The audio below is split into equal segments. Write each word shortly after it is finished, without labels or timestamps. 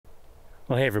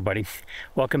Well, hey everybody,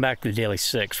 welcome back to the Daily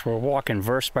Six. We're walking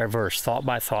verse by verse, thought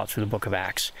by thought through the book of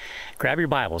Acts. Grab your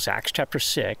Bibles, Acts chapter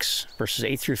 6, verses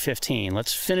 8 through 15.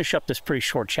 Let's finish up this pretty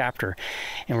short chapter,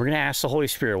 and we're going to ask the Holy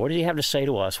Spirit, what does he have to say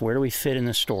to us? Where do we fit in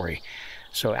this story?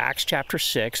 So Acts chapter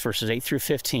 6, verses 8 through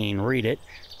 15, read it,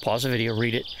 pause the video,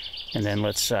 read it, and then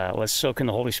let's soak in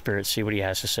the Holy Spirit, see what he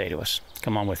has to say to us.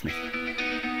 Come on with me.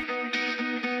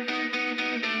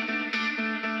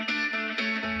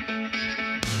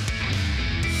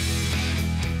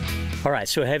 All right,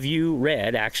 so have you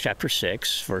read Acts chapter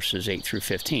 6, verses 8 through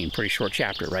 15? Pretty short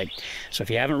chapter, right? So if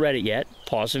you haven't read it yet,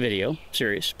 pause the video,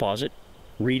 serious, pause it,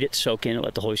 read it, soak in it,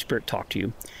 let the Holy Spirit talk to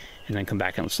you, and then come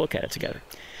back and let's look at it together.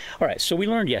 All right, so we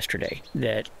learned yesterday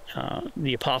that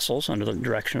the apostles, under the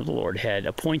direction of the Lord, had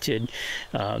appointed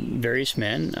various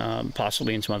men,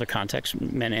 possibly in some other contexts,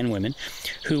 men and women,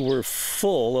 who were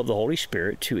full of the Holy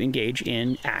Spirit to engage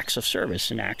in acts of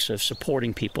service and acts of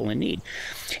supporting people in need.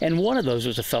 And one of those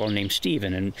was a fellow named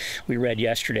Stephen. And we read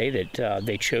yesterday that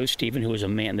they chose Stephen, who was a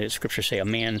man, the scriptures say, a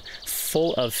man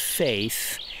full of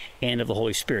faith and of the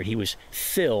Holy Spirit. He was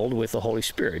filled with the Holy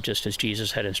Spirit, just as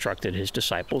Jesus had instructed his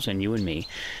disciples and you and me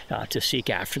to seek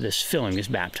after this filling, this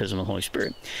baptism of the Holy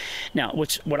Spirit. Now,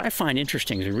 what I find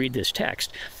interesting as we read this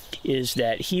text is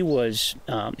that he was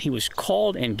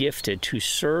called and gifted to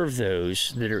serve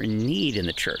those that are in need in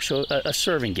the church. So a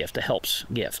serving gift, a helps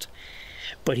gift.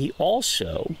 But he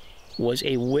also was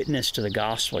a witness to the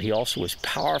gospel. He also was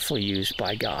powerfully used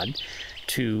by God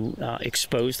to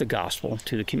expose the gospel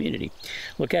to the community.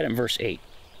 Look at it in verse 8.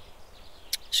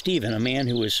 Stephen, a man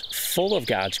who was full of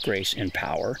God's grace and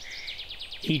power,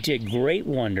 he did great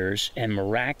wonders and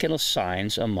miraculous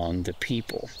signs among the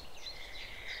people.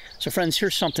 So friends,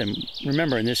 here's something.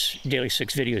 Remember, in this Daily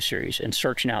Six video series and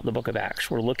searching out the book of Acts,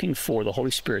 we're looking for the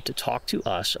Holy Spirit to talk to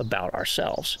us about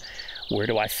ourselves. Where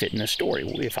do I fit in this story?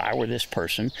 If I were this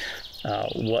person,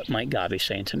 what might God be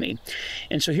saying to me?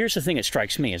 And so here's the thing that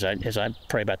strikes me as I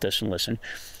pray about this and listen.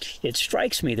 It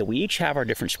strikes me that we each have our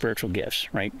different spiritual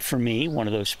gifts, right? For me, one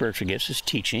of those spiritual gifts is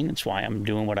teaching. That's why I'm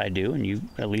doing what I do, and you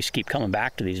at least keep coming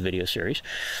back to these video series,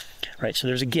 right? So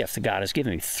there's a gift that God has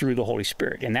given me through the Holy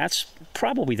Spirit, and that's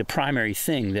probably the primary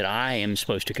thing that I am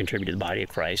supposed to contribute to the body of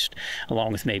Christ,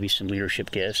 along with maybe some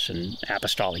leadership gifts and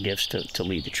apostolic gifts to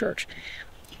lead the church.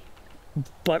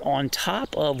 But on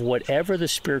top of whatever the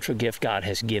spiritual gift God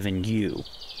has given you,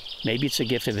 maybe it's a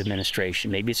gift of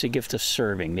administration, maybe it's a gift of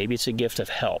serving, maybe it's a gift of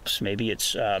helps, maybe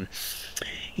it's,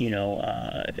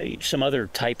 some other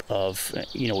type of,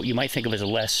 what you might think of as a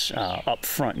less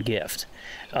upfront gift.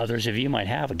 Others of you might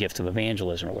have a gift of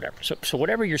evangelism or whatever. So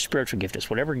whatever your spiritual gift is,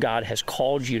 whatever God has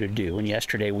called you to do, and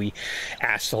yesterday we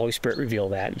asked the Holy Spirit to reveal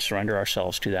that and surrender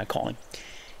ourselves to that calling.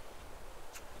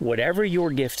 Whatever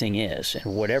your gifting is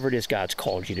and whatever it is God's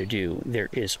called you to do, there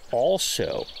is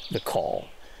also the call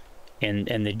and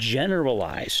the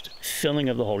generalized filling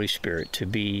of the Holy Spirit to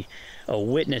be a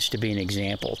witness, to be an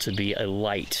example, to be a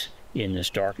light in this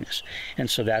darkness. And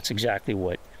so that's exactly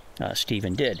what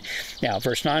Stephen did. Now,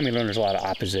 verse 9, we learn there's a lot of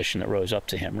opposition that rose up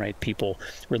to him, right?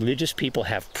 Religious people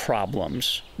have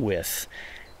problems with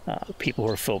people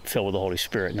who are filled with the Holy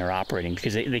Spirit and they're operating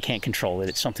because they can't control it.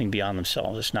 It's something beyond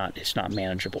themselves. It's not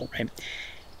manageable, right?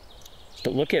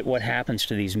 But look at what happens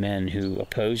to these men who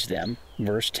oppose them.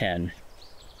 Verse 10,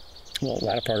 well, the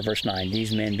latter part of verse 9,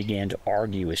 these men began to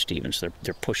argue with Stephen, so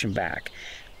they're pushing back.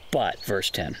 But, verse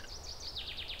 10,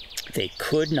 they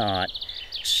could not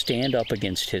stand up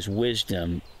against his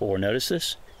wisdom, or notice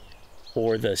this,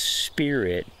 or the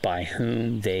Spirit by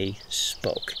whom they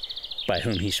spoke, by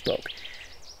whom he spoke.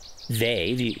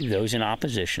 Those in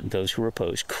opposition, those who were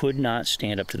opposed, could not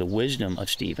stand up to the wisdom of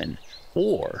Stephen,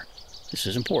 or, this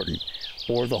is important,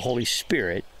 or the Holy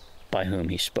Spirit by whom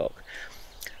he spoke.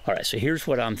 All right, so here's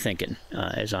what I'm thinking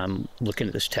as I'm looking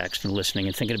at this text and listening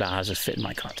and thinking about how does this fit in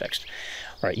my context.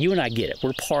 All right, you and I get it.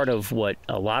 We're part of what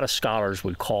a lot of scholars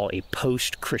would call a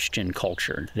post-Christian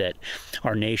culture, that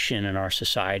our nation and our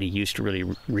society used to really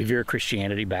revere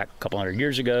Christianity back a couple hundred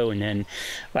years ago, and then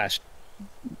last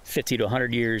 50 to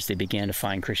 100 years, they began to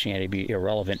find Christianity to be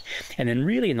irrelevant. And then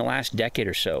really in the last decade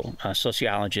or so,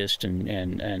 sociologists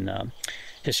and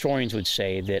historians would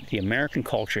say that the American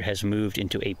culture has moved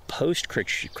into a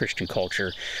post-Christian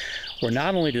culture where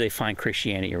not only do they find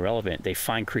Christianity irrelevant, they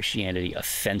find Christianity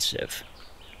offensive.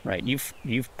 right?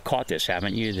 You've caught this,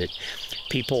 haven't you? That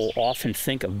people often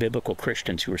think of biblical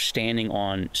Christians who are standing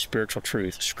on spiritual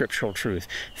truth, scriptural truth.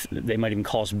 They might even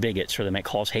call us bigots, or they might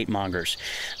call us hate mongers,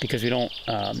 because we don't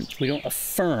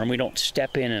affirm, we don't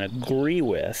step in and agree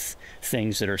with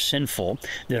things that are sinful,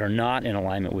 that are not in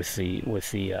alignment with the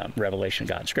revelation of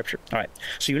God in Scripture. All right,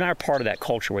 so you and I are part of that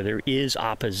culture where there is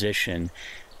opposition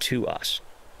to us.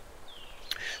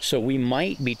 So we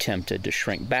might be tempted to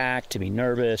shrink back, to be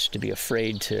nervous, to be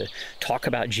afraid to talk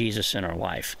about Jesus in our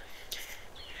life.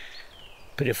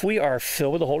 But if we are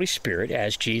filled with the Holy Spirit,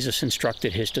 as Jesus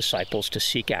instructed his disciples to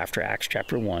seek after, Acts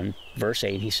chapter 1, verse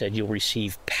 8, he said, you'll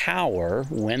receive power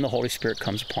when the Holy Spirit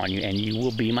comes upon you, and you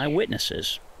will be my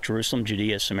witnesses. Jerusalem,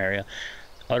 Judea, Samaria,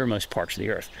 uttermost parts of the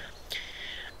earth.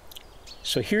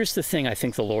 So here's the thing I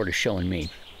think the Lord is showing me.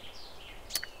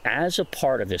 As a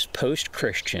part of this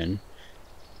post-Christian,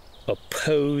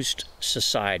 opposed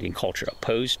society and culture,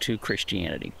 opposed to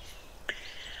Christianity,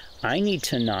 I need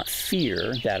to not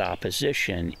fear that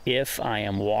opposition if I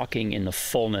am walking in the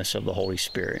fullness of the Holy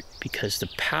Spirit, because the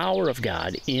power of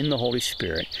God in the Holy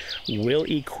Spirit will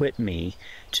equip me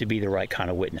to be the right kind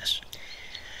of witness.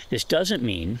 This doesn't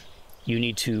mean you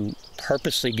need to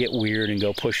purposely get weird and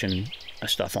go pushing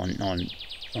stuff on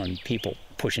people,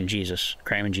 pushing Jesus,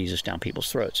 cramming Jesus down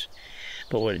people's throats.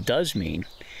 But what it does mean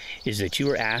is that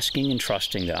you are asking and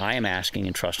trusting, that I am asking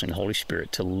and trusting the Holy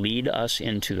Spirit to lead us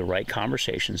into the right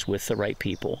conversations with the right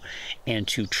people, and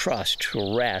to trust,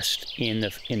 to rest in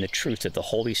the truth that the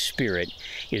Holy Spirit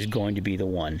is going to be the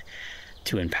one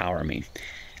to empower me.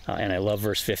 And I love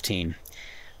verse 15.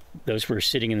 Those who were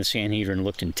sitting in the Sanhedrin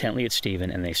looked intently at Stephen,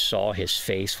 and they saw his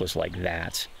face was like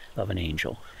that of an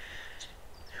angel.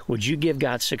 Would you give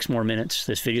God 6 more minutes?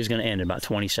 This video is going to end in about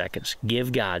 20 seconds.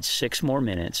 Give God 6 more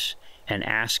minutes and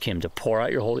ask him to pour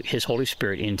out his Holy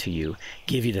Spirit into you,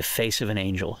 give you the face of an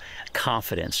angel,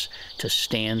 confidence to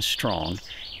stand strong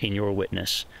in your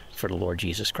witness for the Lord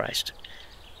Jesus Christ.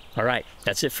 All right,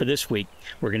 that's it for this week.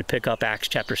 We're going to pick up Acts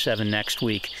chapter 7 next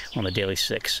week on the Daily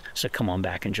 6, so come on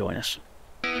back and join us.